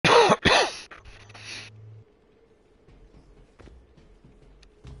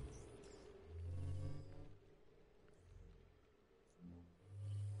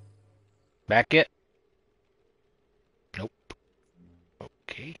Back it? Nope.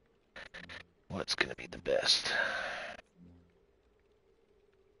 Okay. What's gonna be the best?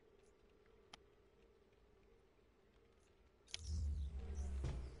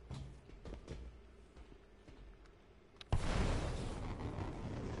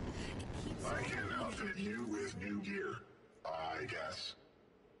 I can outfit you with new gear, I guess.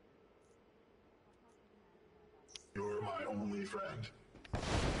 You're my only friend.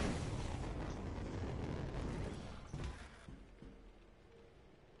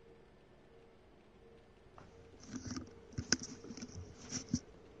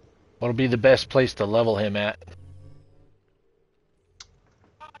 What'll be the best place to level him at?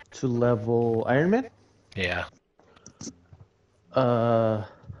 To level Iron Man? Yeah. Oh,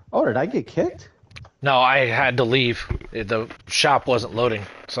 did I get kicked? No, I had to leave. The shop wasn't loading,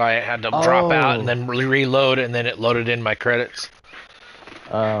 so I had to drop out and Oh. then reload, and then it loaded in my credits.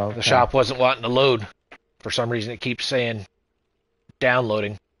 Okay. The shop wasn't wanting to load. For some reason, it keeps saying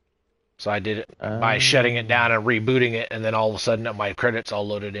downloading. So I did it by shutting it down and rebooting it, and then all of a sudden my credits all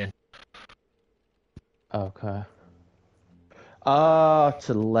loaded in. Okay.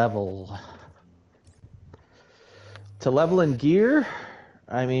 To level. To level in gear,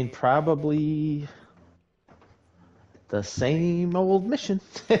 I mean, probably the same old mission.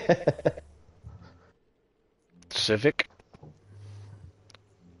 Civic.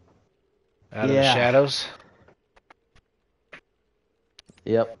 Out of the Yeah. shadows.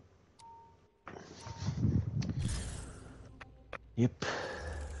 Yep. Yep.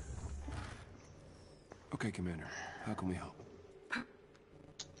 Okay, Commander. How can we help?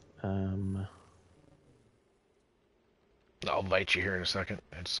 I'll bite you here in a second.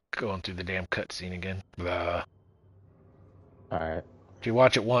 It's going through the damn cutscene again. Alright. If you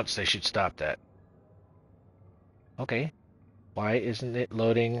watch it once, they should stop that. Okay. Why isn't it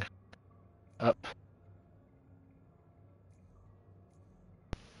loading up?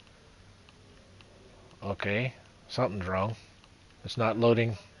 Okay. Something's wrong. It's not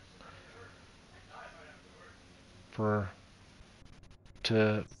loading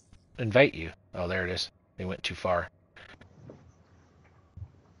to invite you. Oh, there it is. They went too far.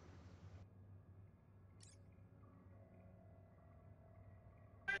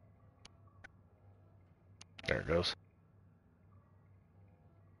 There it goes.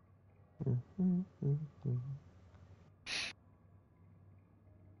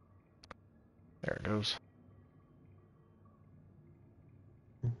 There it goes.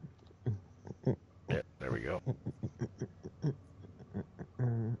 Yeah, there we go.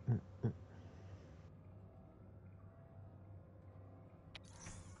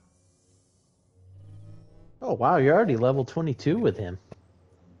 Oh, wow, you're already level 22 with him.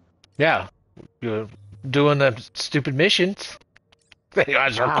 Yeah. You're doing the stupid missions that I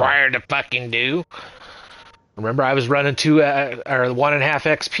was required to fucking do. Remember, I was running 1.5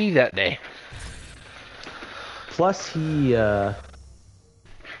 XP that day. Plus, he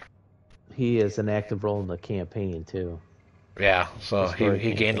has an active role in the campaign too. Yeah, so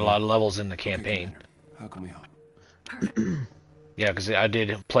he gained a lot of levels in the campaign. How can we help? Yeah, because I had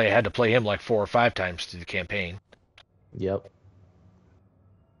to play him like 4 or 5 times through the campaign. Yep.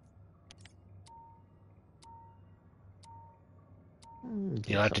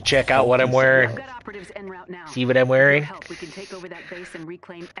 You'll have to check out what I'm wearing. See what I'm wearing? We can take over that base and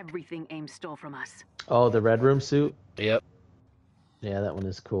reclaim everything AIM stole from us. Oh, the Red Room suit? Yep. Yeah, that one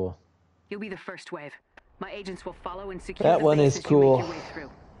is cool. You'll be the first wave. My agents will follow and secure that the one base is as cool. you make your way through.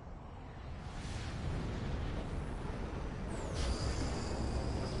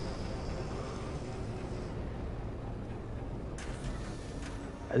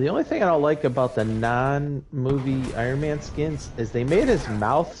 The only thing I don't like about the non-movie Iron Man skins is they made his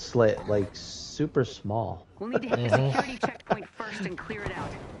mouth slit like super small. We'll need to hit the security checkpoint first and clear it out.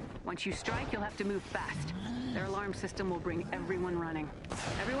 Once you strike, you'll have to move fast. Their alarm system will bring everyone running.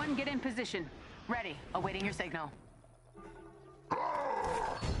 Everyone get in position. Ready, awaiting your signal.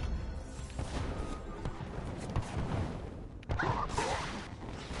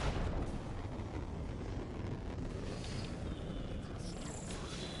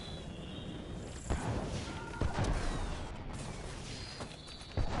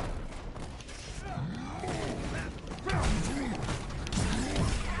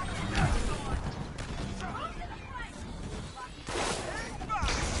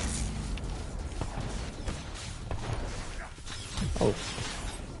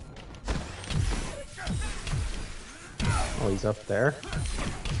 Oh, he's up there.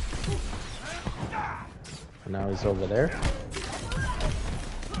 And now he's over there.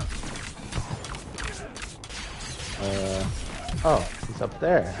 Oh, he's up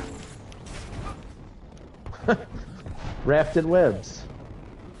there. Wrapped in webs.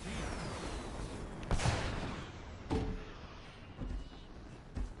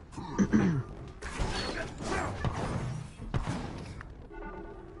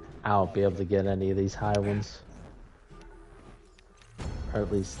 I won't be able to get any of these high ones. Or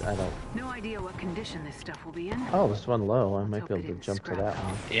at least I don't. No idea what condition this stuff will be in. Oh, there's one low. I might hope be they able to didn't jump to scrap that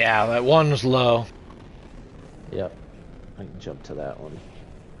one. Yeah, that one was low. Yep. I can jump to that one.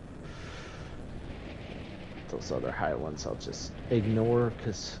 Those other high ones I'll just ignore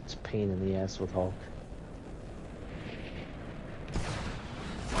because it's a pain in the ass with Hulk.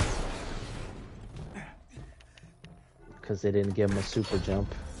 Because they didn't give him a super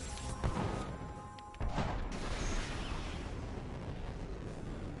jump.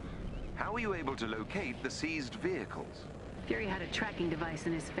 How were you able to locate the seized vehicles? Fury had a tracking device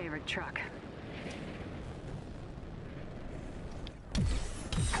in his favorite truck.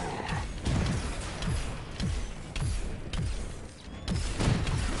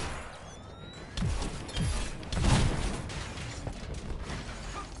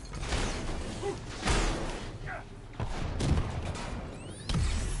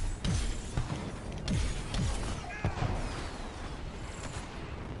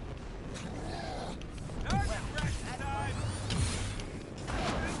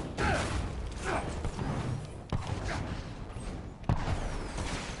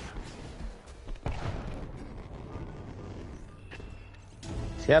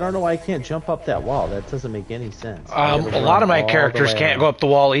 See, I don't know why I can't jump up that wall. That doesn't make any sense. A lot of my characters can't go up the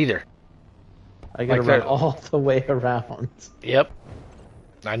wall either. I gotta run all the way around. Yep.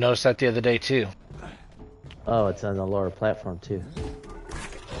 I noticed that the other day too. Oh, it's on the lower platform too.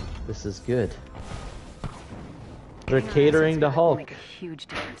 This is good. They're catering to Hulk. Make a huge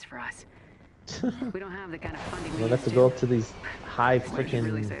difference for us. We don't have the kind of funding We'll have to go up to these high freaking.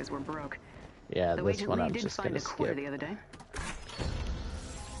 Really says we're broke. Yeah, The this Agent one Lee I'm did just find gonna a quarter skip the other day.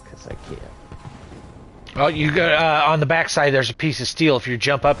 because I can't. Oh, you got on the backside. There's a piece of steel. If you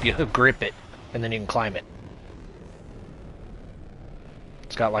jump up, you grip it, and then you can climb it.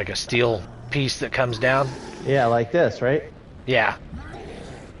 It's got like a steel piece that comes down. Yeah, like this, right? Yeah.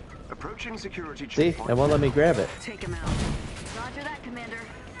 Approaching security See, checkpoint. it won't let me grab it. Take him out. Roger that, Commander.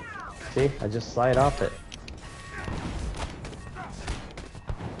 See, I just slide off it.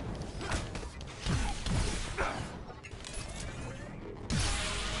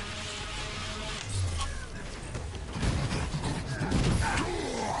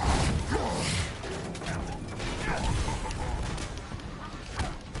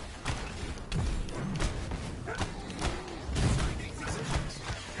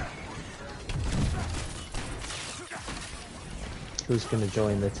 Who's gonna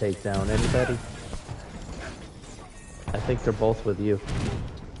join the takedown? Anybody? I think they're both with you.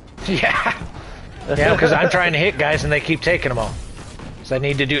 Yeah. Yeah, because I'm trying to hit guys and they keep taking them all. So I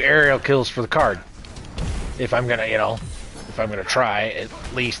need to do aerial kills for the card. If I'm gonna, if I'm gonna try, at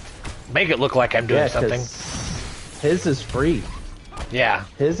least make it look like I'm doing something. His is free. Yeah.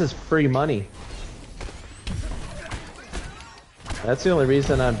 His is free money. That's the only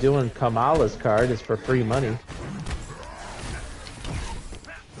reason I'm doing Kamala's card is for free money.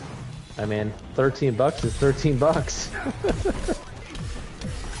 I mean, $13 is $13.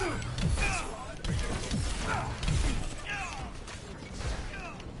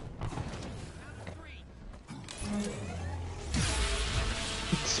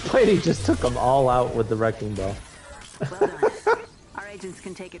 Spidey just took them all out with the wrecking ball. Well done. Our agents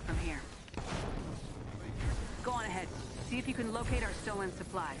can take it from here. Go on ahead. See if you can locate our stolen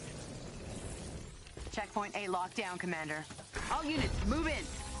supplies. Checkpoint A locked down, Commander. All units, move in.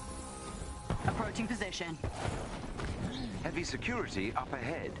 Approaching position. Heavy security up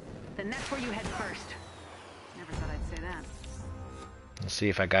ahead. Then that's where you head first. Never thought I'd say that. Let's see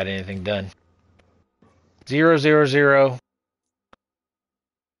if I got anything done. 0, 0, 0.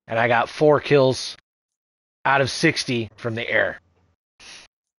 And I got 4 kills out of 60 from the air.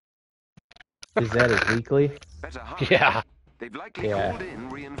 Is that his weekly? Better hurry. Yeah. They've likely called in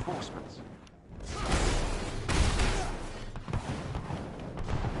reinforcements.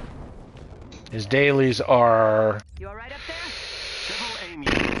 His dailies are You all right up there? Several AIM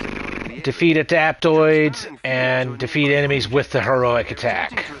units are currently defeat adaptoids and defeat enemies with the heroic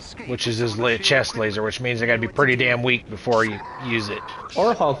attack, which is his chest laser, which means I gotta be pretty damn weak before you use it.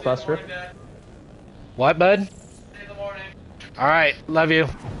 Or Hulkbuster. What, bud? Alright, love you.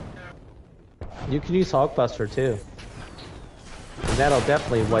 You can use Hulkbuster too. And that'll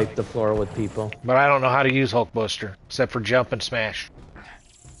definitely wipe the floor with people. But I don't know how to use Hulkbuster, except for jump and smash.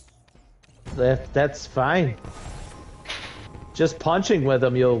 That's fine. Just punching with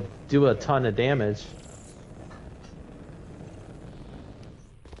them, you'll do a ton of damage.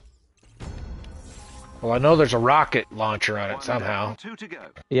 Well, I know there's a rocket launcher on it One somehow. down, 2 to go.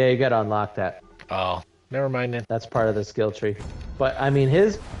 Yeah, you gotta unlock that. Oh, never mind then. That's part of the skill tree. But I mean,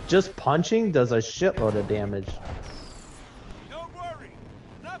 his just punching does a shitload of damage. Don't worry.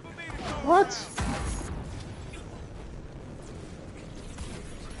 Enough of me to go. What?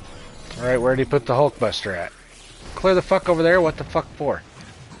 Alright, where'd he put the Hulkbuster at? Clear the fuck over there? What the fuck for?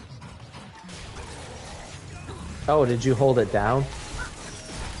 Oh, did you hold it down?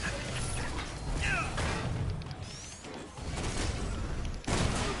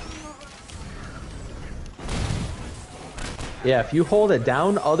 Yeah, if you hold it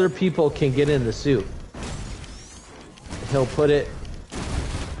down, other people can get in the suit. He'll put it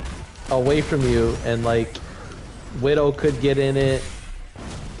away from you, and like, Widow could get in it.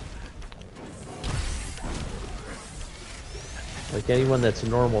 Like anyone that's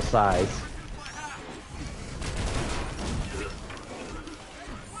normal size.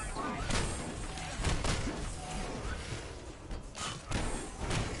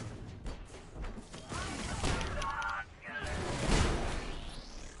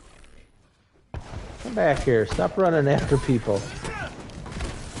 Come back here. Stop running after people.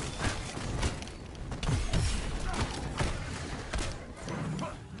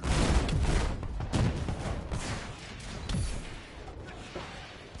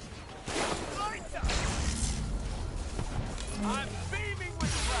 I'm beaming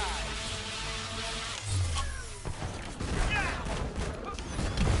with pride.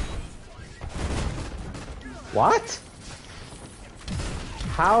 What?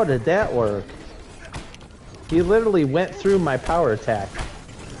 How did that work? He literally went through my power attack.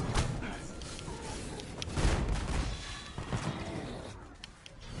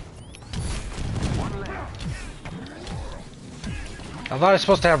 I thought I was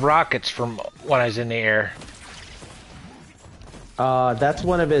supposed to have rockets from when I was in the air. That's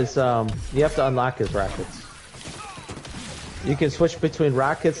one of his, you have to unlock his rockets. You can switch between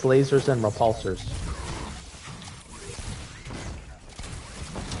rockets, lasers, and repulsors.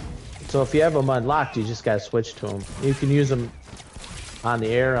 So if you have them unlocked, you just gotta switch to them. You can use them on the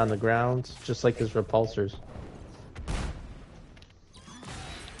air, on the ground, just like his repulsors.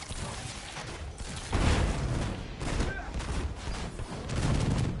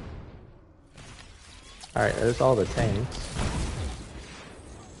 Alright, there's all the tanks.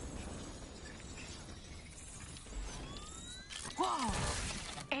 Whoa!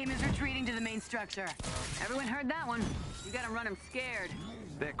 AIM is retreating to the main structure. Everyone heard that one. You gotta run them scared.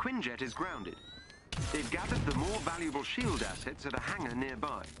 Their Quinjet is grounded. They've gathered the more valuable shield assets at a hangar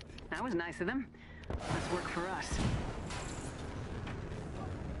nearby. That was nice of them. Let's work for us.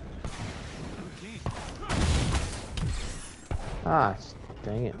 Ah,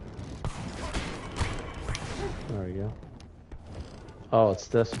 dang it. There we go. Oh, it's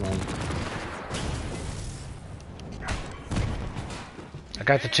this one. I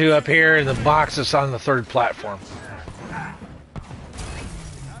got the two up here, and the box is on the third platform.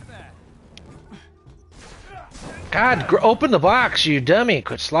 God, open the box, you dummy.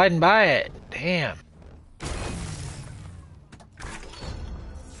 Quit sliding by it. Damn.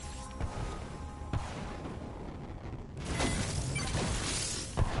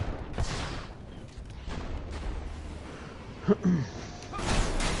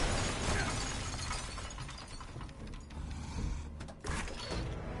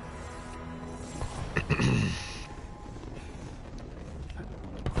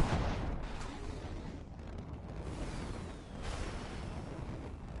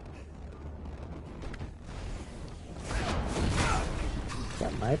 Is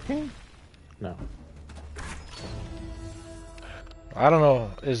that my ping? No. I don't know.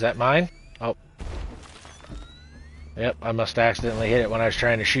 Is that mine? Oh. Yep, I must accidentally hit it when I was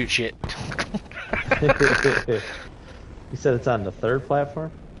trying to shoot shit. You said it's on the third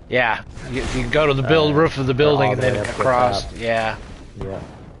platform? Yeah, you go to the roof of the building all and the way then up to the across. top. Yeah, Yeah.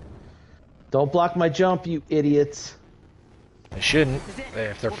 Don't block my jump, you idiots. they shouldn't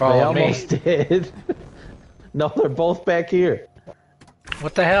if they're They following me. almost did. No, they're both back here.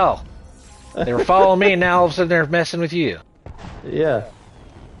 What the hell? They were following me, and now all of a sudden they're messing with you. Yeah.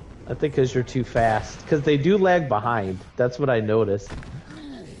 I think because you're too fast. Because they do lag behind. That's what I noticed.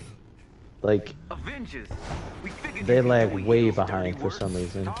 Like, Avengers! We figured they you'd be lag doing way your dirty behind for work. some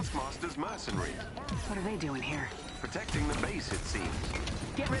reason. Taskmaster's mercenaries. What are they doing here? Protecting the base, it seems.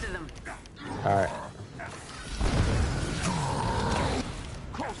 Get rid of them. Alright.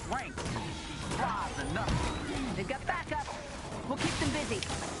 Close rank. Rise enough. They've got backup. We'll keep them busy.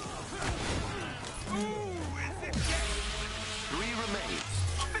 3 remain.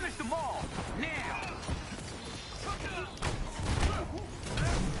 Finish them all. Now.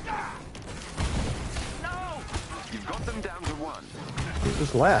 He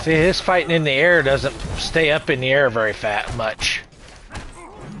just left. See, his fighting in the air doesn't stay up in the air very much.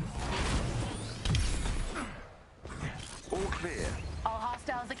 All clear. All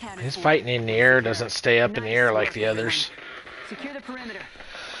hostiles accounted His for. fighting in the air doesn't stay up in the air like the others. Secure the perimeter.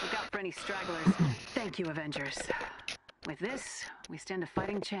 Look out for any stragglers. Thank you, Avengers. With this, we stand a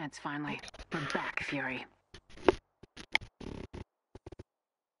fighting chance, finally. We're back, Fury.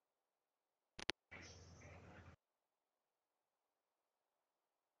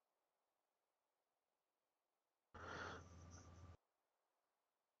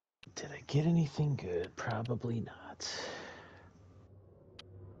 Did I get anything good? Probably not.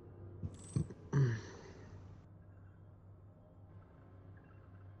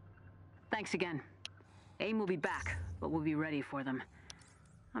 Thanks again. AIM will be back, but we'll be ready for them.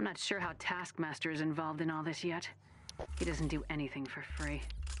 I'm not sure how Taskmaster is involved in all this yet. He doesn't do anything for free.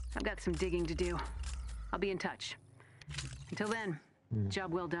 I've got some digging to do. I'll be in touch. Until then,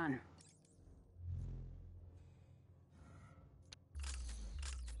 job well done.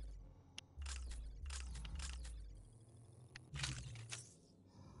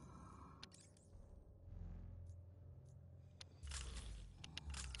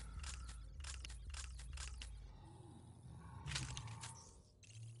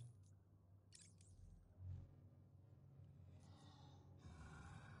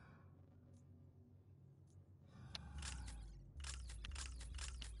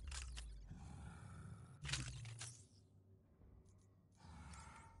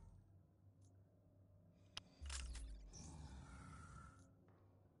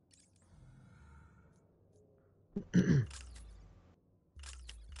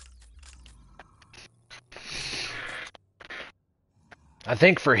 I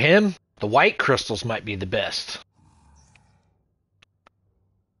think for him, the white crystals might be the best.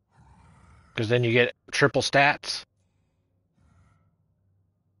 Because then you get triple stats.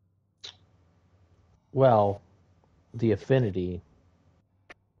 Well, the affinity.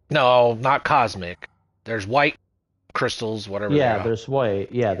 No, not cosmic. There's white crystals, whatever they Yeah, are. there's white.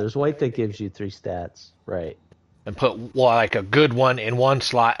 Yeah, there's white that gives you 3 stats. Right. And put like a good one in one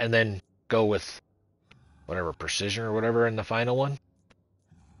slot and then go with whatever precision or whatever in the final one.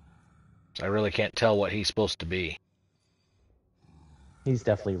 So I really can't tell what he's supposed to be. He's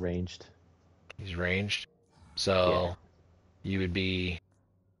definitely ranged. He's ranged. So you would be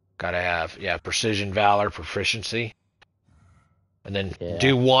gotta have precision, valor, proficiency. And then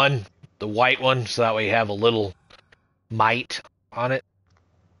do one, the white one, so that way you have a little might on it.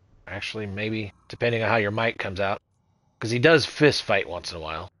 Actually, maybe, depending on how your might comes out. Because he does fist fight once in a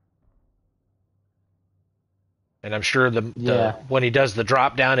while. And I'm sure the when he does the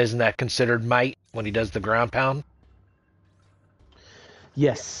drop down, isn't that considered might when he does the ground pound?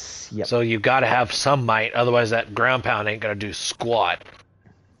 Yes. Yep. So you've got to have some might, otherwise that ground pound ain't gonna do squat.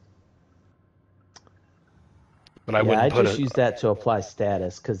 But I wouldn't I just use that to apply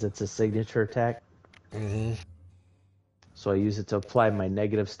status because it's a signature attack. Mm-hmm. So I use it to apply my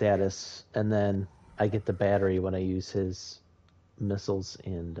negative status, and then I get the battery when I use his missiles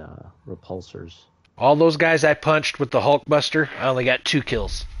and repulsors. All those guys I punched with the Hulkbuster, I only got 2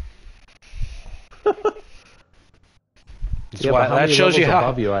 kills. That shows you how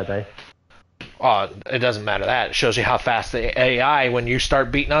above you are they? Oh, it doesn't matter that. It shows you how fast the AI, when you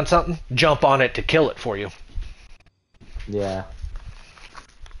start beating on something, jump on it to kill it for you. Yeah.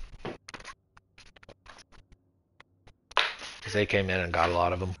 Because they came in and got a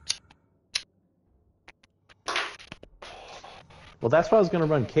lot of them. Well, that's why I was going to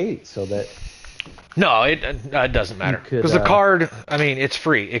run Kate, so that... No, it doesn't matter. Because the card, I mean, it's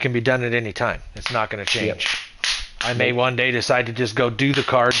free. It can be done at any time. It's not going to change. Yep. I may one day decide to just go do the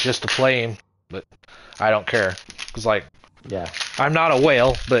card just to play him, but I don't care. Because, like, I'm not a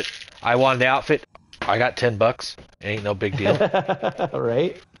whale, but I wanted the outfit. I got $10. It ain't no big deal.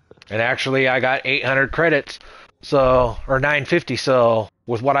 Right? And actually, I got 800 credits, or 950. So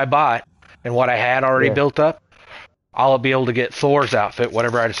with what I bought and what I had already built up, I'll be able to get Thor's outfit,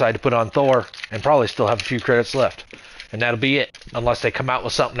 whatever I decide to put on Thor, and probably still have a few credits left. And that'll be it, unless they come out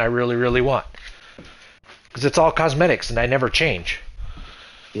with something I really, really want. Because it's all cosmetics, and I never change.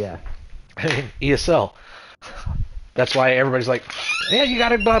 Yeah. I mean, ESL. That's why everybody's like, yeah, you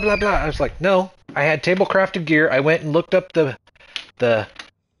got it, blah, blah, blah. I was like, no, I had table-crafted gear. I went and looked up the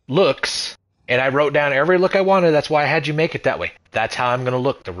looks, and I wrote down every look I wanted. That's why I had you make it that way. That's how I'm going to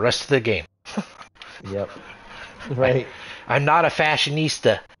look the rest of the game. Yep. Right. I'm not a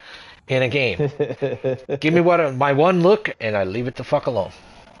fashionista in a game. Give me my one look, and I leave it the fuck alone.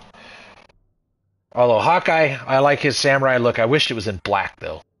 Although Hawkeye, I like his samurai look. I wished it was in black,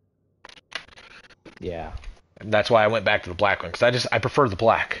 though. Yeah. And that's why I went back to the black one, because I prefer the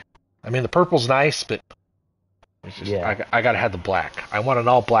black. I mean, the purple's nice, but it's just, Yeah. I gotta have the black. I want an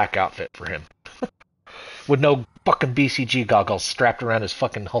all black outfit for him. With no fucking BCG goggles strapped around his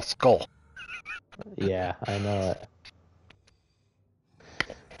fucking whole skull. Yeah, I know it.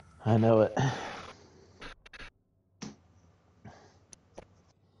 I know it.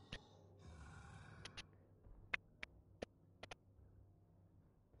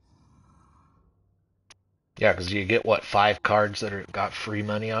 Yeah, because you get, what, 5 cards that are got free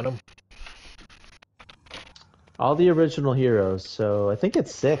money on them? All the original heroes, so I think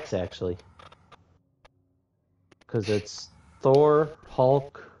it's 6 actually. Because it's Thor,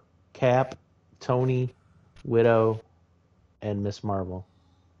 Hulk, Cap, Tony, Widow, and Miss Marvel.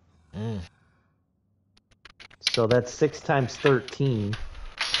 Mm. So that's 6 times 13.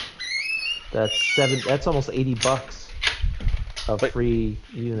 That's 7. That's almost $80 of But- free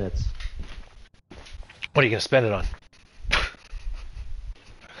units. What are you going to spend it on?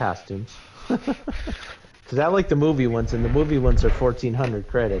 Costumes. Because I like the movie ones, and the movie ones are 1,400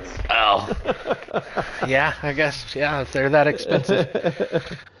 credits. Oh. Yeah, I guess. Yeah, if they're that expensive.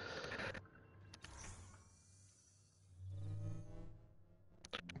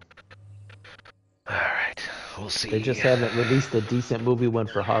 Alright, we'll see. They just haven't released a decent movie one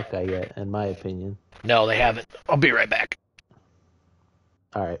for Hawkeye yet, in my opinion. No, they haven't. I'll be right back.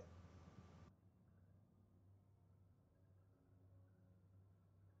 All right.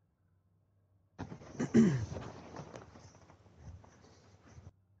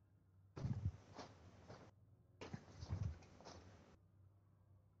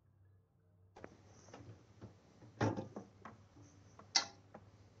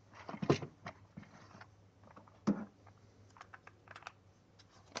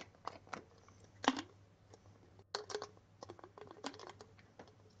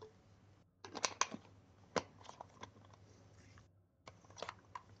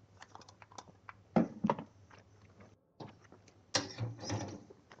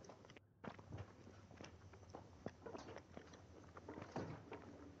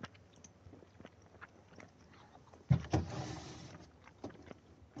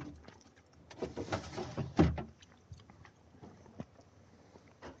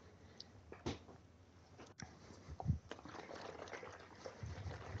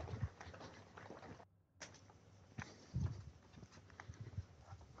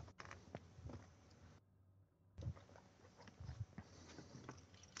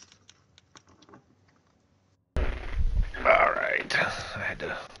 Alright. I had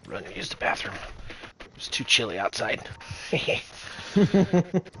to run and use the bathroom. It was too chilly outside. Get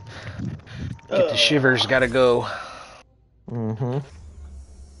the shivers, gotta go. Mm-hmm.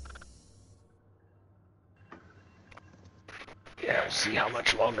 Yeah, we'll see how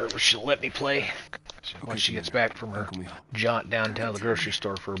much longer she'll let me play. Once she gets back from her jaunt downtown to the grocery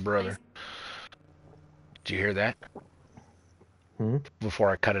store for her brother. Did you hear that? Before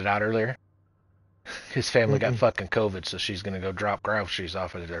I cut it out earlier? His family got fucking COVID, so she's gonna go drop groceries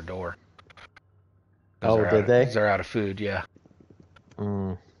off at their door. Oh, did they? They're out of food, yeah.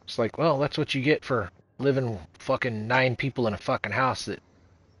 Mm. It's like, well, that's what you get for living fucking 9 people in a fucking house that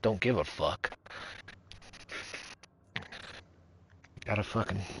don't give a fuck. Gotta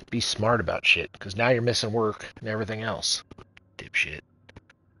fucking be smart about shit, because now you're missing work and everything else. Dipshit.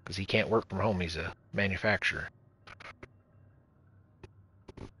 Because he can't work from home, he's a manufacturer.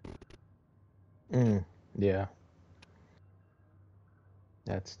 Yeah.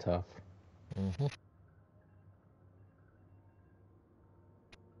 That's tough. Mm-hmm.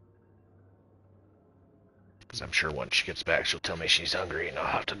 Because I'm sure once she gets back, she'll tell me she's hungry and I'll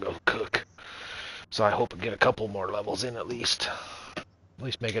have to go cook. So I hope I get a couple more levels in at least. At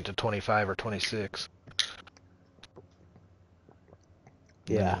least make it to 25 or 26.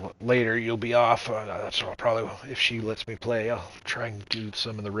 Yeah. Later you'll be off. That's what I'll probably, if she lets me play, I'll try and do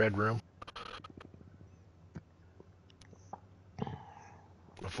some in the red room.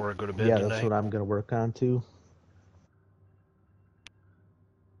 Before I go to bed tonight. That's what I'm going to work on too.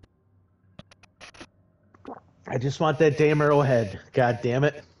 I just want that damn arrowhead. God damn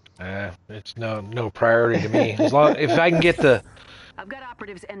it. It's no priority to me. As long if I can get the I've got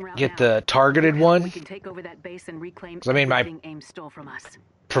operatives en route get now. the targeted one. We can take over that base and reclaim I mean, my everything AIM stole from us.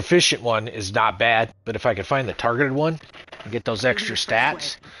 proficient one is not bad, but if I could find the targeted one and get those extra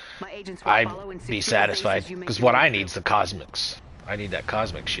stats, My agents will I'd follow and be secure the satisfied. bases you make Because your what way I through. need is the cosmics. I need that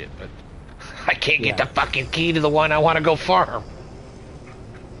cosmic shit, but I can't get Yeah. the fucking key to the one I want to go farm.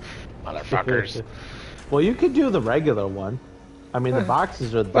 Motherfuckers. Well, you could do the regular one. I mean, the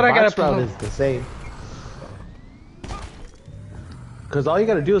boxes are the But I box gotta route is the same. Because all you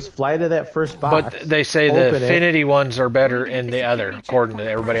got to do is fly to that first box. But they say the open it. Affinity ones are better in the other, according to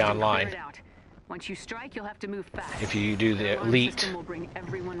everybody online. Once you strike, you'll have to move fast. If you do the Elite,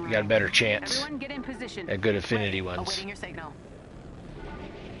 you got a better chance Everyone get in position. at good Affinity Ready. ones. Awaiting your signal.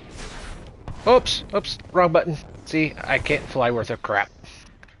 Oops, wrong button. See, I can't fly worth a crap.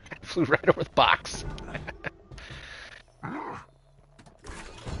 I flew right over the box.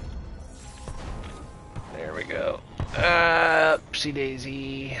 There we go. Oopsie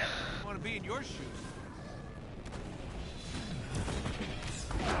daisy. I want to be in your shoes.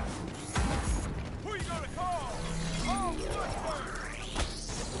 Who you gonna call? Oh,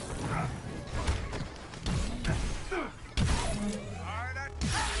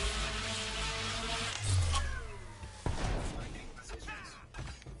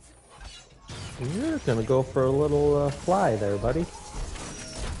 You're gonna go for a little fly there, buddy.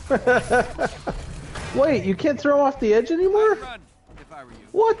 Wait, you can't throw him off the edge anymore? run if I were you.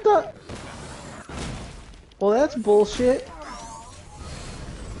 What the? Well, that's bullshit.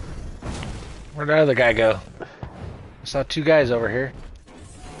 Where'd the other guy go? I saw two guys over here.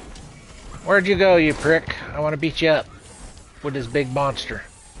 Where'd you go, you prick? I want to beat you up with this big monster.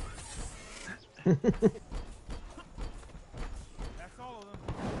 That's all of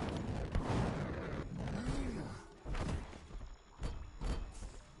them.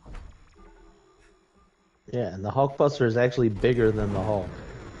 Yeah, and the Hulkbuster is actually bigger than the Hulk.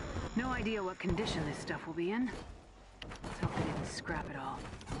 No idea what condition this stuff will be in. Let's hope they didn't scrap it all.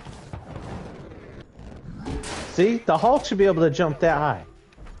 See, the Hulk should be able to jump that high.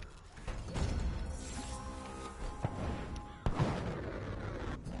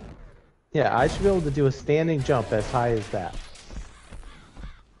 Yeah, I should be able to do a standing jump as high as that.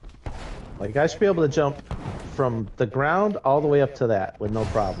 Like, I should be able to jump from the ground all the way up to that with no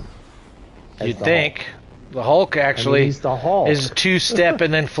problem. As You'd the think. Hulk. The Hulk I actually mean, he's the Hulk. is two-step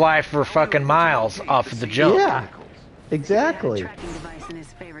and then fly for fucking miles off of the jump. Yeah, exactly. Tracking device in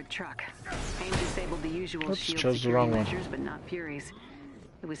his favorite truck. AIM disabled the usual Oops, shield chose the security wrong one. measures, but not Fury's.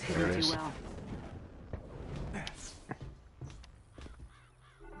 It was There hidden it too is. well.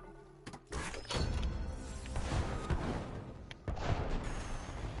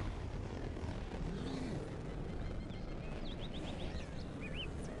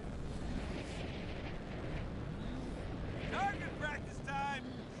 Target practice time.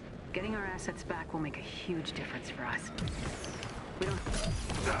 Getting our assets back will make a huge difference for us. We don't...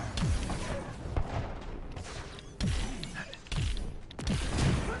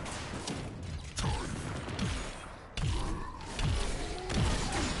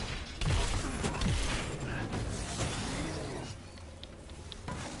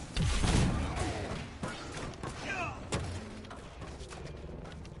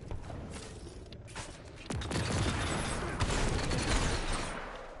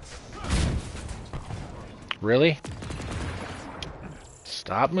 Really?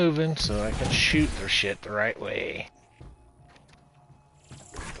 Stop moving so I can shoot their shit the right way.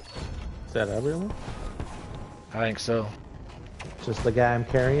 Is that everyone? I think so. Just the guy I'm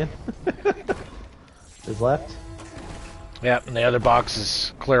carrying? Is left? Yep, and the other box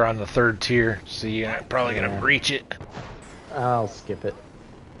is clear on the third tier, so you're probably gonna breach it. I'll skip it.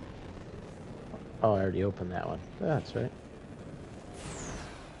 Oh, I already opened that one. That's right.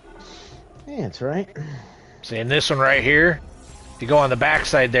 Yeah, that's right. See, in this one right here, if you go on the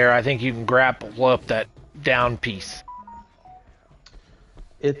backside there, I think you can grapple up that down piece.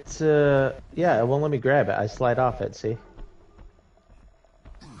 It's, yeah, it won't let me grab it. I slide off it, see?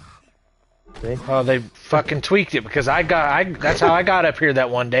 See? Oh, they fucking tweaked it because that's how I got up here that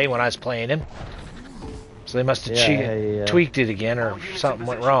one day when I was playing him. So they must have tweaked it again or something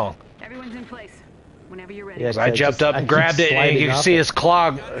went wrong. Everyone's in place. Whenever you're ready. Yeah, 'Cause I jumped up and grabbed it, and you can see his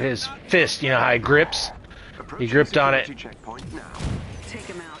claw, his fist. You know how he grips. He gripped on it. Checkpoint now. Take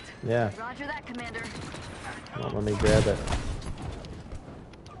him out. Yeah, Roger that, Commander. won't let me grab it.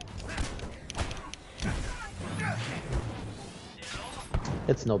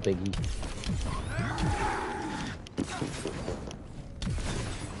 It's no biggie.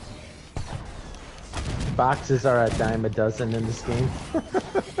 Boxes are a dime a dozen in this game.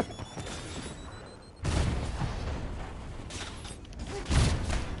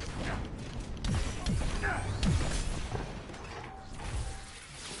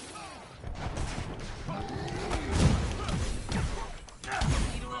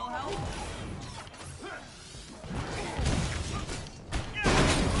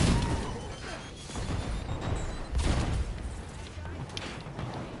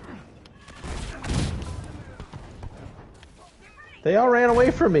 They all ran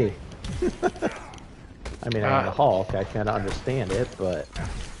away from me. I mean, I'm the Hulk. I kind of understand it, but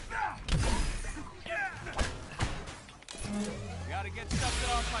Gotta get something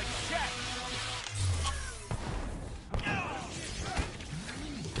off my chest.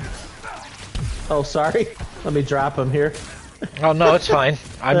 oh, sorry. Let me drop him here. Oh no, it's fine.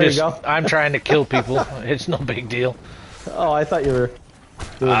 There you go. I'm trying to kill people. It's no big deal. Oh, I thought you were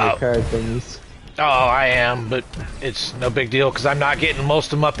doing your card thingies. Oh, I am, but it's no big deal because I'm not getting most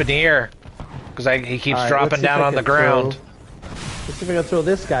of them up in the air because he keeps All right, dropping let's see if down I on the can ground. Let's see if I can throw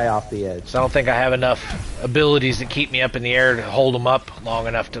this guy off the edge. So I don't think I have enough abilities to keep me up in the air to hold them up long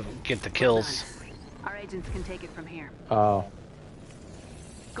enough to get the kills. Our agents can take it from here. Oh.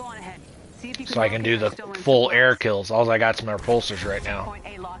 Go on ahead. See if you can So I can do the full air kills. All I got's my repulsors right now. Point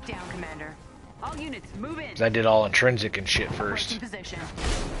A lockdown, Commander. All units, move in. 'Cause I did all intrinsic and shit first. In position.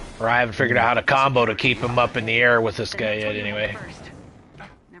 Or I haven't figured out how to combo to keep him up in the air with this guy yet anyway.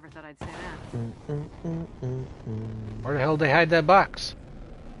 Never thought I'd say that. Where the hell did they hide that box?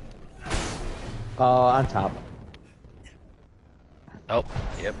 On top. Oh,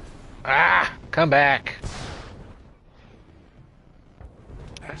 yep. Ah, come back.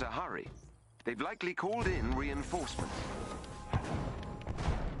 Better hurry. They've likely called in reinforcements.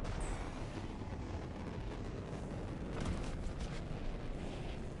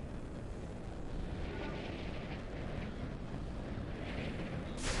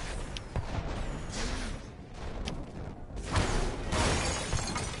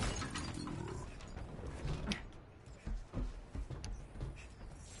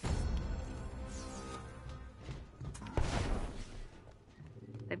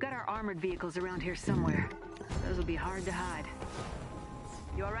 They've got our armored vehicles around here somewhere. Those will be hard to hide.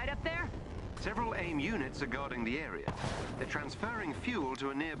 You all right up there? Several AIM units are guarding the area. They're transferring fuel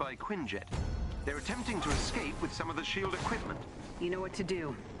to a nearby Quinjet. They're attempting to escape with some of the shield equipment. You know what to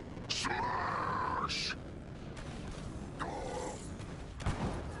do. Smash!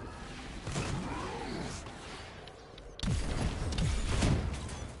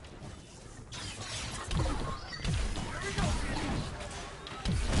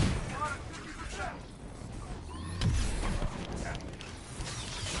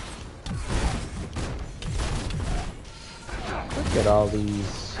 Look at all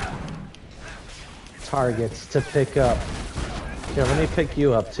these targets to pick up. Here, let me pick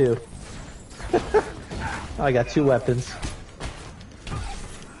you up too. I got 2 weapons.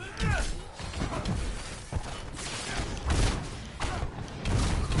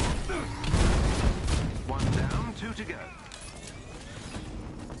 One down, 2 to go.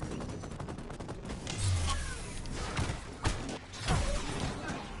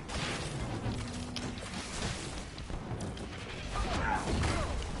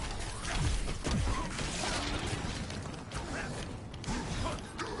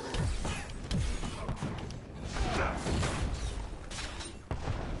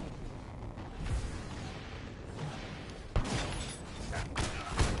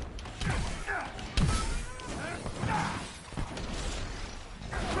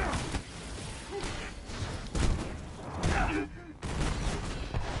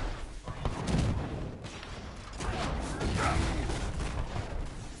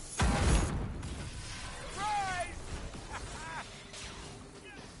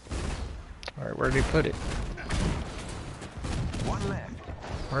 Alright, where did he put it? One left.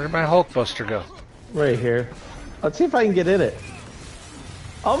 Where did my Hulkbuster go? Right here. Let's see if I can get in it.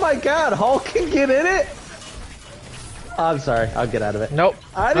 Oh my god, Hulk can get in it? I'm sorry, I'll get out of it. Nope.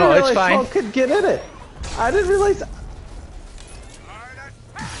 I didn't No, it's realize fine. Hulk could get in it. I didn't realize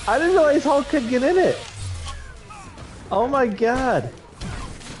Hulk could get in it. Oh my god.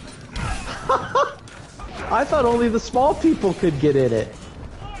 I thought only the small people could get in it.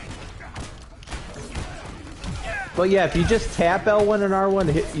 But yeah, if you just tap L1 and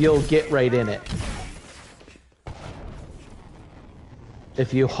R1, you'll get right in it.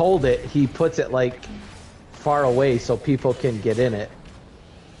 If you hold it, he puts it like far away so people can get in it.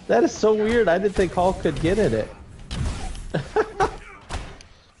 That is so weird. I didn't think Hulk could get in it.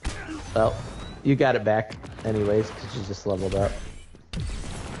 Well, you got it back anyways because you just leveled up.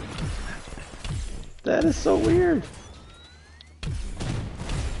 That is so weird.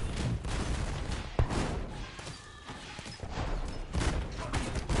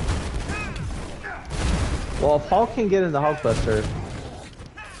 Well, if Hulk can get in the Hulkbuster,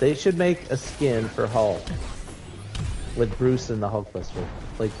 they should make a skin for Hulk with Bruce in the Hulkbuster,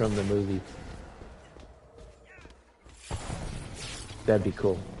 like from the movie. That'd be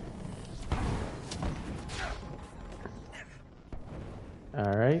cool.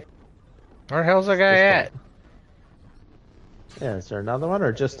 Alright. Where the hell's that guy at? Yeah, is there another one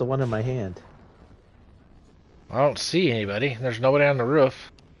or just the one in my hand? I don't see anybody. There's nobody on the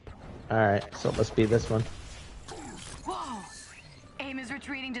roof. Alright, so it must be this one. Whoa! AIM is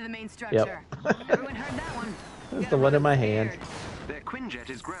retreating to the main Yep. structure. Everyone heard that one. There's the one in my hand. Their Quinjet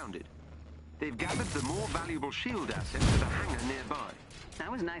is grounded. They've gathered the more valuable shield assets at a hangar nearby.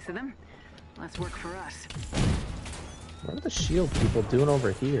 That was nice of them. Less work for us. What are the shield people doing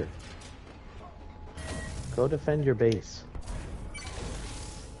over here? Go defend your base.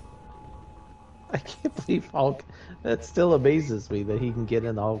 I can't believe Hulk. That still amazes me that he can get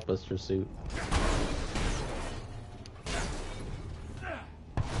in the Hulkbuster suit.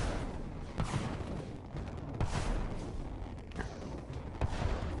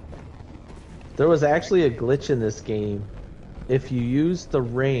 There was actually a glitch in this game. If you use the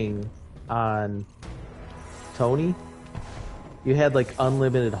ring on Tony, you had like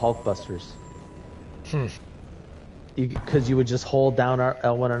unlimited Hulkbusters. Because you would just hold down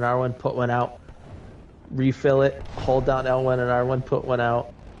L1 and R1, put one out, refill it, hold down L1 and R1, put one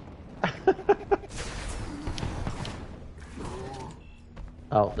out.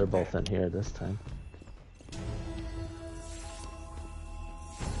 Oh, they're both in here this time.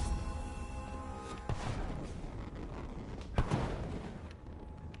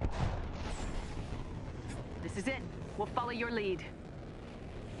 This is it. We'll follow your lead.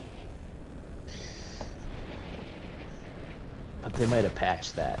 But they might have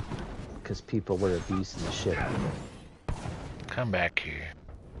patched that because people were abusing the shit out of it. Come back here.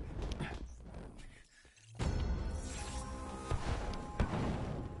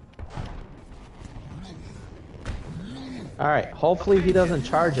 Alright, hopefully he doesn't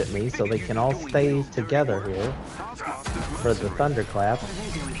charge at me so they can all stay together here for the thunderclap. What are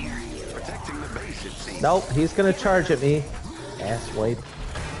they doing here? Protecting the base, it seems. Nope, he's gonna charge at me. Ass wipe.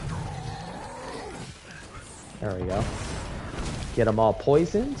 There we go. Get them all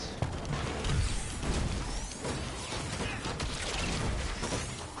poisoned.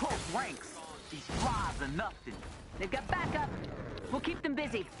 Close ranks. These flies are nothing. They've got backup. We'll keep them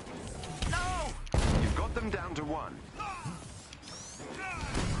busy. No! You've got them down to one.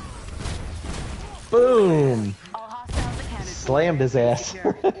 Boom! All hostiles accounted for. Slammed his ass.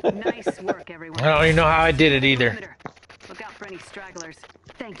 Nice work, everyone. I don't even know how I did it either. Perimeter. Look out for any stragglers.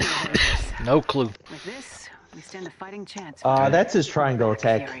 Thank you, Avengers. No clue. With this, we stand a fighting chance. That's his triangle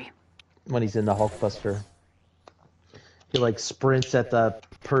attack Fury. when he's in the Hulkbuster. He like sprints at the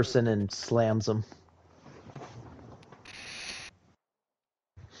person and slams them.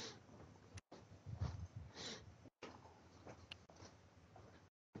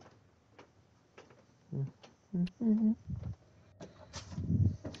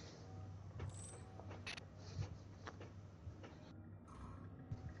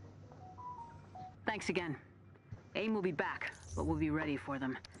 Thanks again. AIM will be back, but we'll be ready for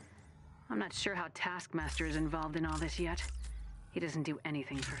them. I'm not sure how Taskmaster is involved in all this yet. He doesn't do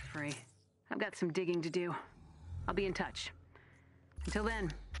anything for free. I've got some digging to do. I'll be in touch. Until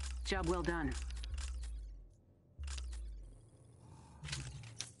then, job well done.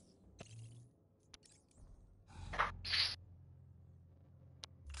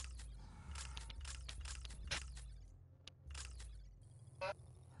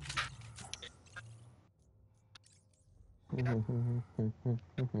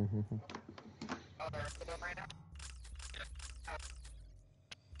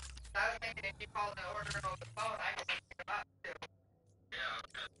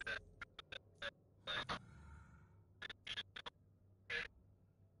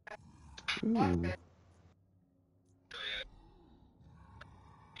 Ooh.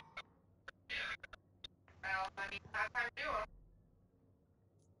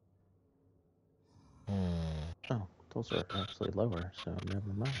 Oh, those are actually lower, so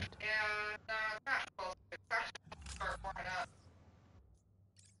never mind.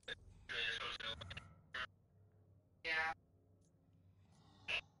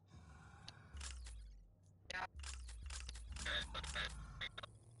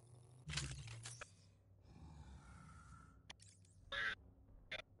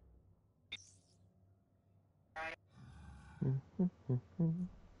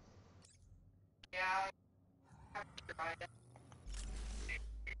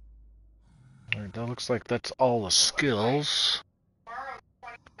 Alright, that looks like that's all the skills.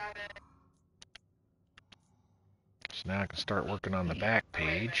 So now I can start working on the back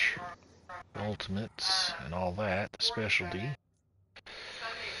page. Ultimates and all that, the specialty.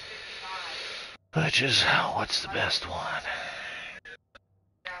 Which is, what's the best one?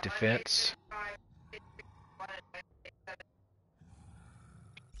 Defense.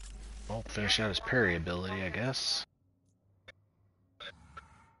 Well, finish out his parry ability, I guess.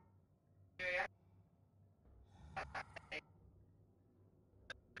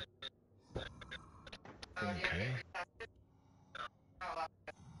 Okay.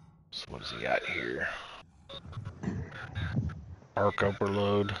 So what does he got here? Arc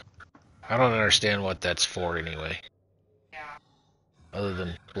overload. I don't understand what that's for anyway. Other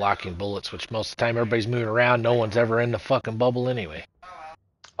than blocking bullets, which most of the time everybody's moving around, no one's ever in the fucking bubble anyway.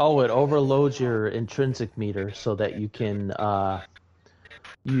 Oh, it overloads your intrinsic meter so that you can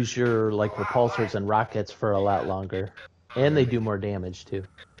use your like repulsors and rockets for a lot longer, and they do more damage too.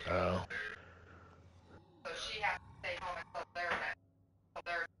 Oh.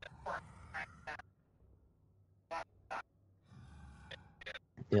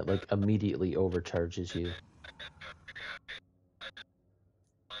 It like immediately overcharges you.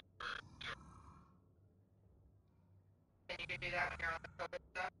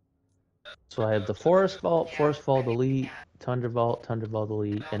 So I have the Forest Vault Elite, Tundra Vault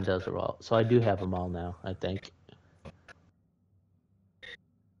Elite, and Desert Vault. So I do have them all now, I think.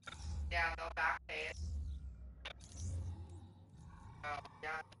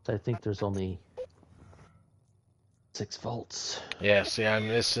 So I think there's only 6 vaults. Yeah, see, I'm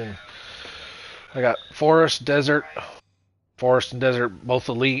missing. I got Forest, Desert, Forest and Desert, both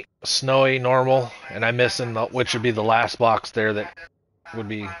Elite, Snowy, Normal, and I'm missing which would be the last box there that would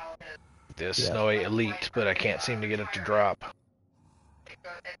be the Snowy Elite, but I can't seem to get it to drop.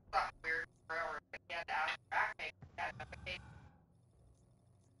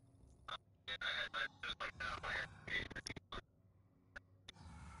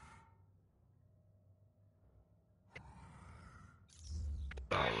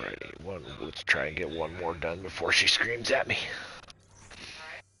 Alrighty, let's try and get one more done before she screams at me.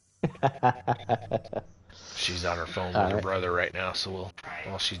 She's on her phone with her brother right now, so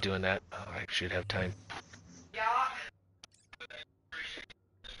while she's doing that, I should have time.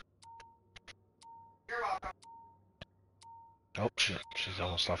 Oh, she's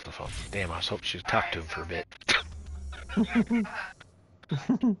almost off the phone. Damn, I was hoping she'd talk to him for a bit.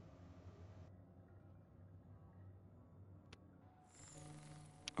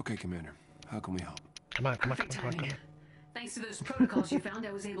 Okay, Commander. How can we help? Come on. Thanks to those protocols you found,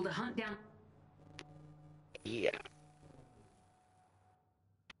 I was able to hunt down... Yeah.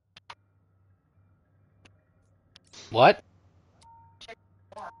 What?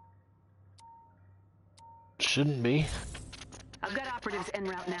 Shouldn't be. I've got operatives en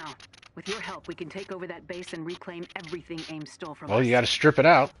route now. With your help, we can take over that base and reclaim everything AIM stole from us. Well, you gotta strip it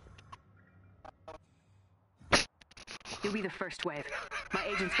out. You'll be the first wave. My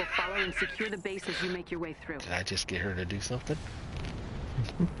agents will follow and secure the base as you make your way through. Did I just get her to do something?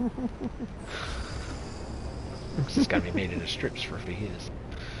 This has gotta be made into strips for fajitas.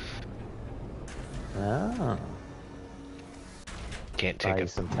 Oh. Can't take it.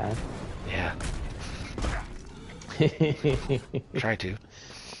 Some time. Yeah. Try to.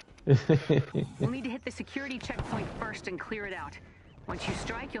 We'll need to hit the security checkpoint first and clear it out. Once you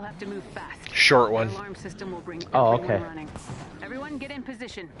strike, you'll have to move fast. Short one. The alarm system will bring everyone running. Everyone get in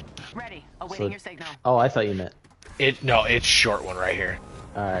position. Ready. Awaiting your signal. Oh, I thought you meant. No, it's short one right here.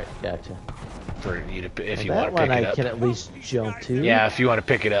 Alright, gotcha. For you to, if you that want to pick one it I up. can at least jump to. Yeah, if you want to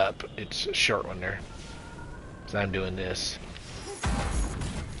pick it up, it's a short one there. So I'm doing this.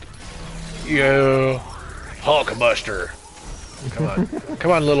 Yo, Hulkbuster. Come on,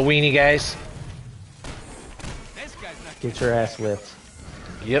 come on, little weenie guys. Get your ass whipped.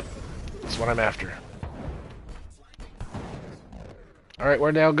 Yep, that's what I'm after. All right,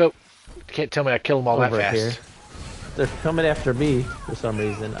 where'd they all go? You can't tell me I killed them all Over that fast. here. They're coming after me for some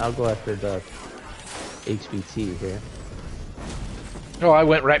reason. I'll go after the HBT here. Oh, I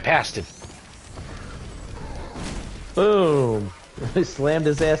went right past him. Boom! I slammed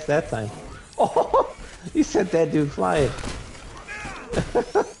his ass that time. Oh, he sent that dude flying.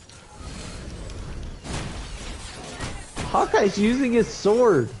 Hawkeye's using his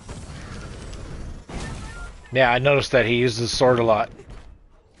sword. Yeah, I noticed that he uses his sword a lot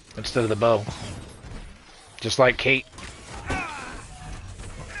instead of the bow. Just like Kate.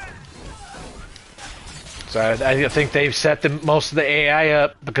 So I think they've set most of the AI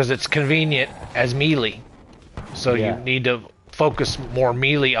up because it's convenient as melee. So you need to focus more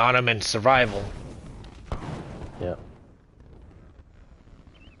melee on them and survival. Yep.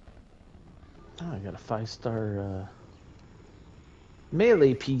 Oh, I got a 5-star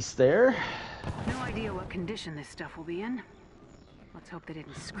melee piece there. No idea what condition this stuff will be in. Let's hope they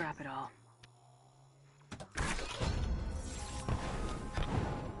didn't scrap it all.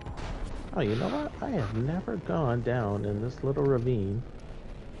 Oh, you know what? I have never gone down in this little ravine.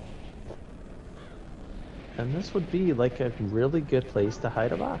 And this would be like a really good place to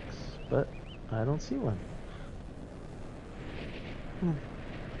hide a box. But I don't see one.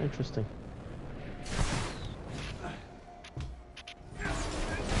 Interesting.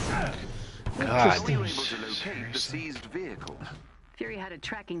 God. We were able to locate the seized vehicle. Fury had a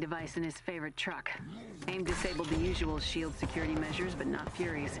tracking device in his favorite truck. AIM disabled the usual shield security measures, but not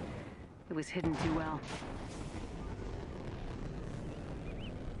Fury's. It was hidden too well.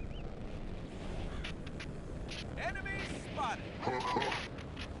 Enemy spotted.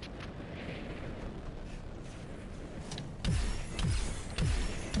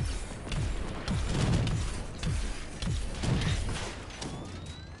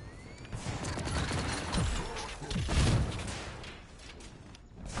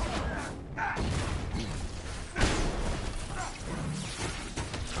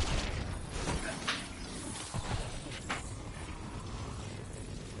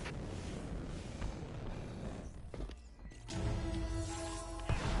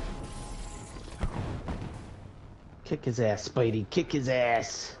 Kick his ass, Spidey. Kick his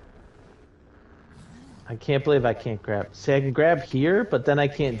ass. I can't believe I can't grab. See, I can grab here, but then I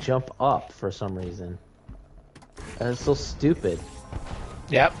can't jump up for some reason. That's so stupid.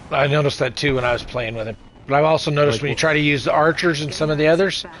 Yep, I noticed that too when I was playing with him. But I've also noticed when you try to use the archers and some of the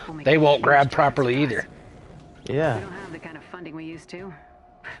others, they won't grab properly either. Yeah. We don't have the kind of funding we used to.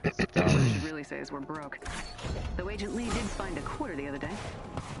 What we should really say is we're broke. Though Agent Lee did find a quarter the other day.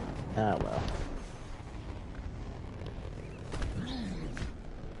 Ah, well.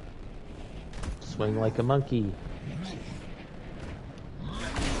 Swing like a monkey. Got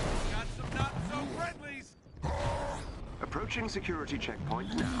some not so friendlies. Approaching security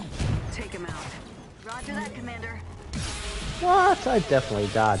checkpoint now. Take him out. Roger that, Commander. What? I definitely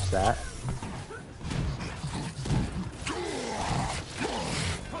dodged that.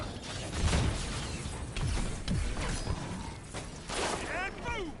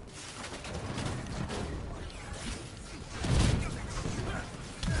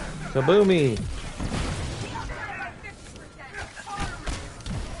 And move. Kaboomy!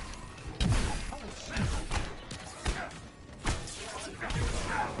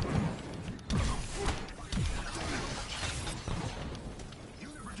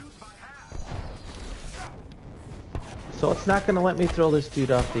 So it's not gonna let me throw this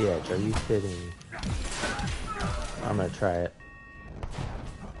dude off the edge. Are you kidding me? I'm gonna try it.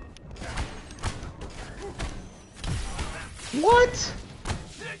 What?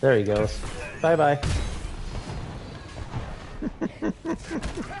 There he goes. Bye bye.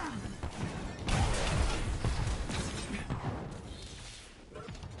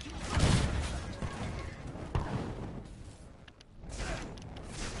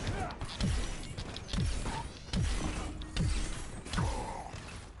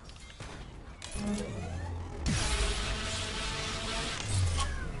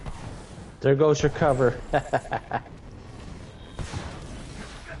 There goes your cover.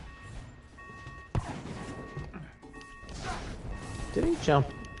 Did he jump?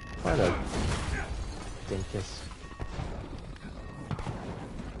 What a dinkus.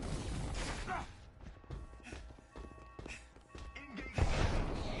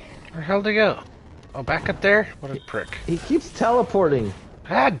 Where the hell did he go? Oh, back up there? What a prick. He keeps teleporting.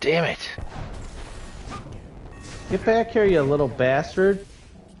 God damn it. Get back here, you little bastard.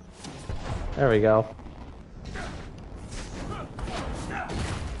 There we go.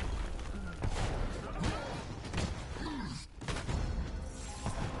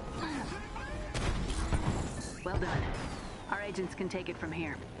 Well done. Our agents can take it from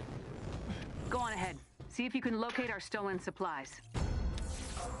here. Go on ahead. See if you can locate our stolen supplies.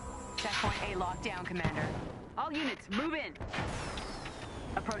 Checkpoint A locked down, Commander. All units, move in.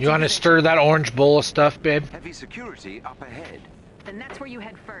 You want to stir that orange bowl of stuff, babe? Heavy security up ahead. Then that's where you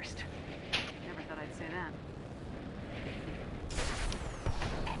head first. Never thought I'd say that.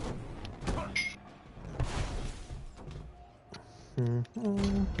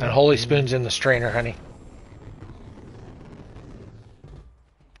 And holy spoon's in the strainer, honey.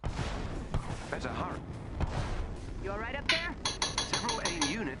 Better hurry. You all right up there? Several AIM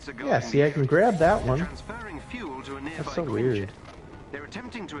units are going. Yeah, see, I can grab that one. Transferring fuel to a nearby That's so Quinjet. weird. They're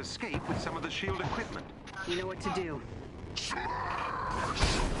attempting to escape with some of the shield equipment. You know what to do.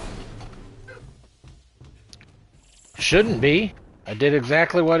 Shouldn't be. I did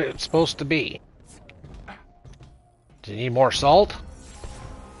exactly what it's supposed to be. Do you need more salt?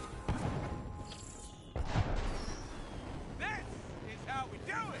 This is how we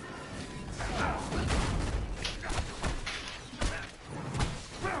do it.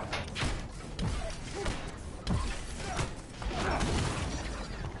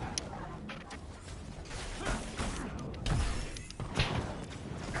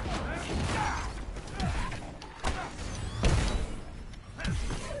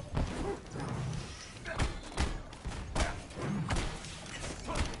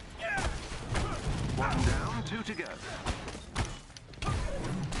 to go.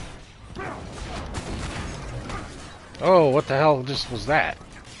 Oh, what the hell just was that?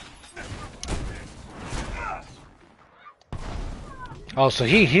 Oh, so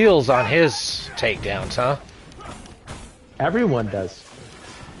he heals on his takedowns, huh? Everyone does.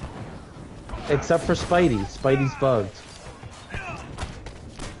 Except for Spidey. Spidey's bugged.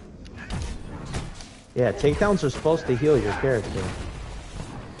 Yeah, takedowns are supposed to heal your character.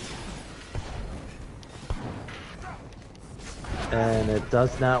 And it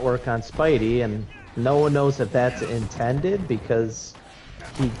does not work on Spidey, and no one knows if that's intended because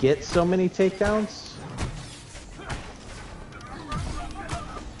he gets so many takedowns.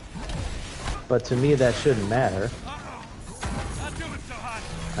 But to me, that shouldn't matter.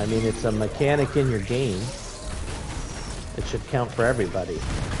 I mean, it's a mechanic in your game. It should count for everybody.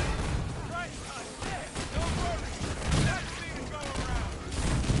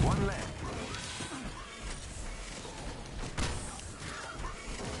 One left.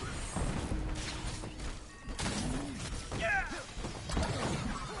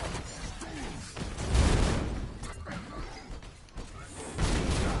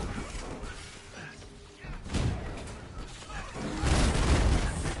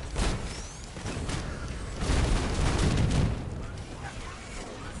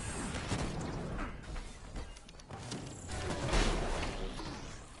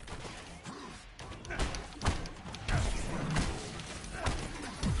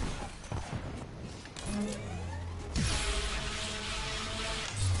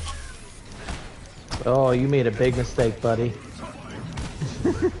 Oh, you made a big mistake, buddy.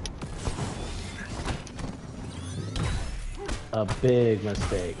 A big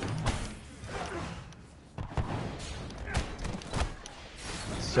mistake.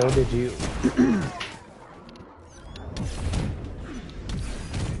 So did you.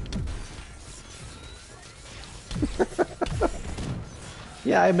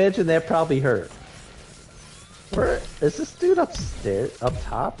 Yeah, I imagine that probably hurt. Where is this dude upstairs? Up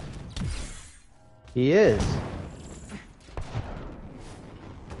top? He is.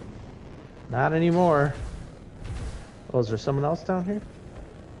 Not anymore. Oh, is there someone else down here?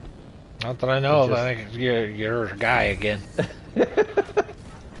 Not that I know of. I think you're a guy again.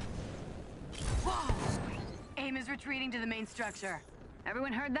 Whoa! AIM is retreating to the main structure.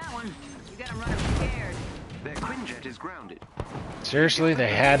 Everyone heard that one. You gotta run them scared. Their Quinjet is grounded. Seriously, they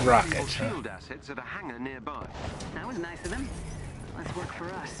had rockets, huh? Shield assets at a hangar nearby. That was nice of them. Let's work for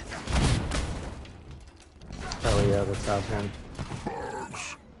us. Oh yeah, the top one.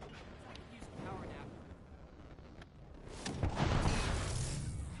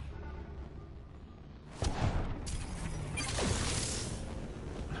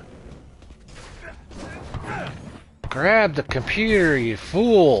 Grab the computer, you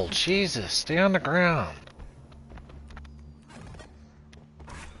fool! Jesus, stay on the ground.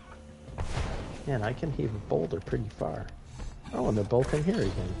 Man, I can heave a boulder pretty far. Oh, and they're both in here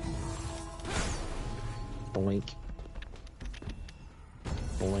again. Boink.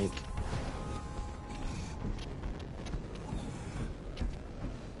 Boink.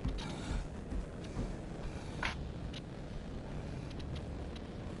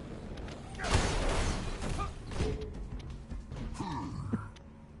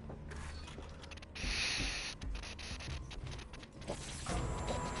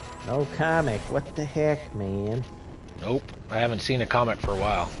 No comic. What the heck, man? Nope, I haven't seen a comic for a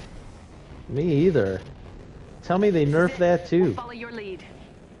while. Me either. Tell me they nerfed that too. We'll follow your lead.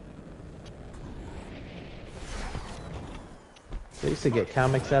 They used to get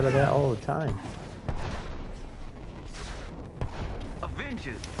comics out of that all the time.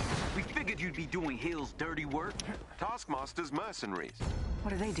 Avengers! We figured you'd be doing Hill's dirty work. Taskmaster's mercenaries.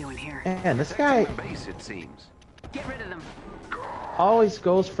 What are they doing here? Man, this guy Base, it seems. Get rid of them. always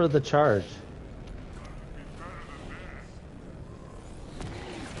goes for the charge.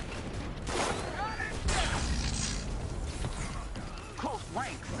 Close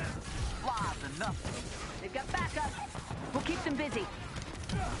ranks. Flies enough. They've got backup. We'll keep them busy.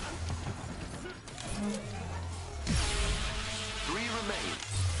 3 remain.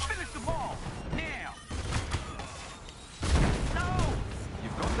 Finish them all! Now! No!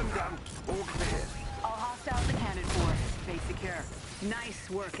 You've got them down. All clear. All hostiles accounted for. Stay secure. Nice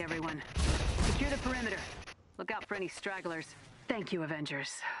work, everyone. Secure the perimeter. Look out for any stragglers. Thank you,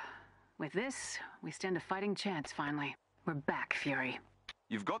 Avengers. With this, we stand a fighting chance, finally. We're back, Fury.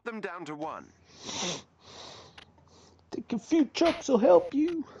 You've got them down to 1. Think a few trucks will help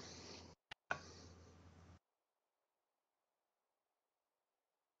you.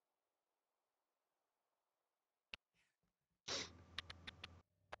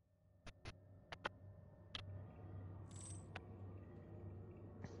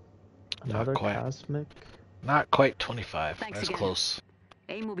 Another quite. cosmic. Not quite 25. Thanks That's again. close.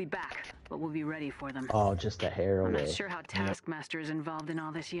 AIM will be back, but we'll be ready for them. Oh, just a hair I'm not away. sure how Taskmaster is involved in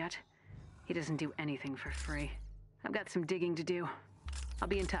all this yet. He doesn't do anything for free. I've got some digging to do. I'll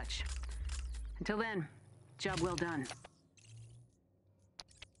be in touch. Until then, job well done.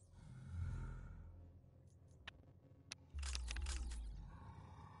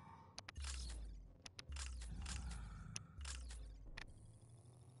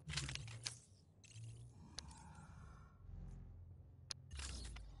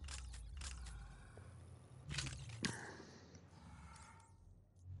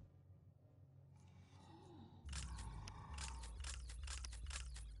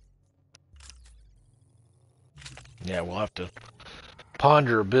 Yeah, we'll have to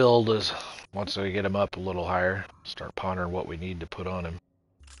ponder a build as once we get him up a little higher. Start pondering what we need to put on him.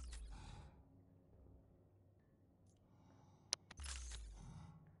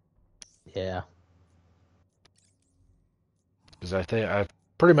 Yeah. Because I think I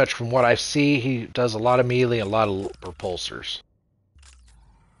pretty much from what I see, he does a lot of melee, a lot of repulsors.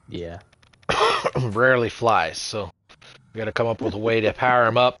 Yeah. Rarely flies, so we got to come up with a way to power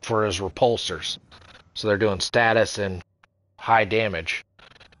him up for his repulsors. So they're doing status and high damage.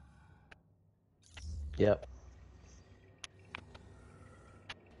 Yep.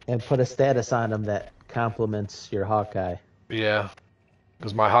 And put a status on him that complements your Hawkeye. Yeah,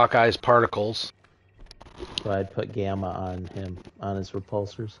 because my Hawkeye's particles. So I'd put gamma on him, on his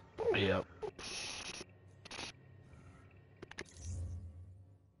repulsors. Yep.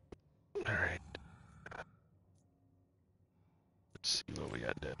 Alright. Let's see what we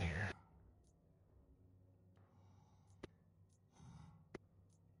got done here.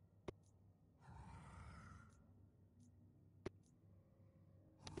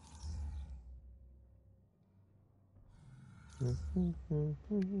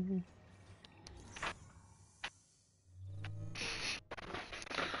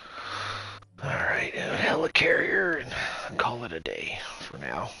 Alright, helicarrier and call it a day for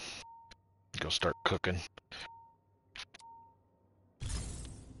now. Go start cooking.